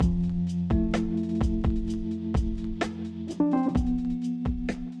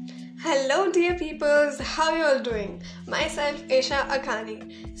dear peoples, how you all doing? Myself Aisha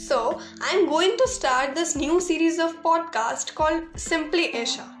Akhani. So, I'm going to start this new series of podcast called Simply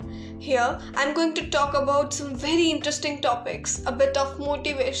Aisha. Here, I'm going to talk about some very interesting topics, a bit of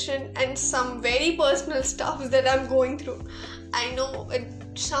motivation and some very personal stuff that I'm going through. I know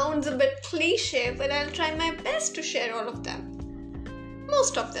it sounds a bit cliche, but I'll try my best to share all of them.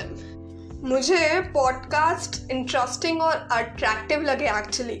 Most of them. मुझे podcast interesting और attractive लगे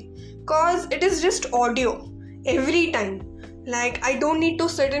actually cause it is just audio every time. Like I don't need to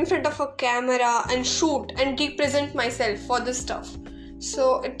sit in front of a camera and shoot and represent myself for this stuff. So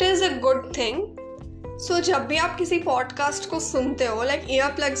it is a good thing. So जब भी आप किसी podcast को सुनते हो like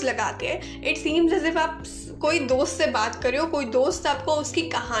ear plugs लगा के it seems as if आप कोई दोस्त से बात कर रहे हो, कोई दोस्त आपको उसकी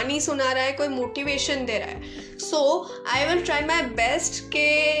कहानी सुना रहा है, कोई मोटिवेशन दे रहा है. So I will try my best के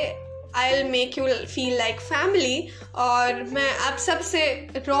I'll make you feel like family और मैं आप सबसे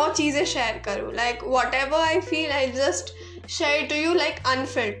raw चीज़ें share करूँ. Like whatever I feel, I just share to you like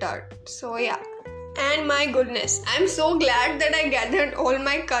unfiltered. So yeah. And my goodness, I'm so glad that I gathered all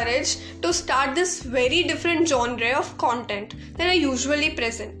my courage to start this very different genre of content that I usually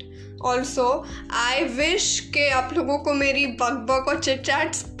present. Also, I wish कि आप लोगों को मेरी बक और chit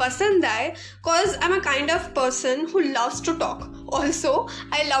chats पसंद आए cause I'm a kind of person who loves to talk. Also,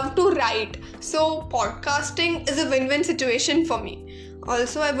 I love to write. So, podcasting is a win-win situation for me.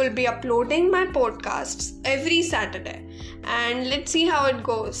 Also, I will be uploading my podcasts every Saturday. And let's see how it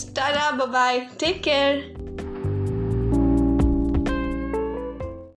goes. Ta-da, bye-bye. Take care.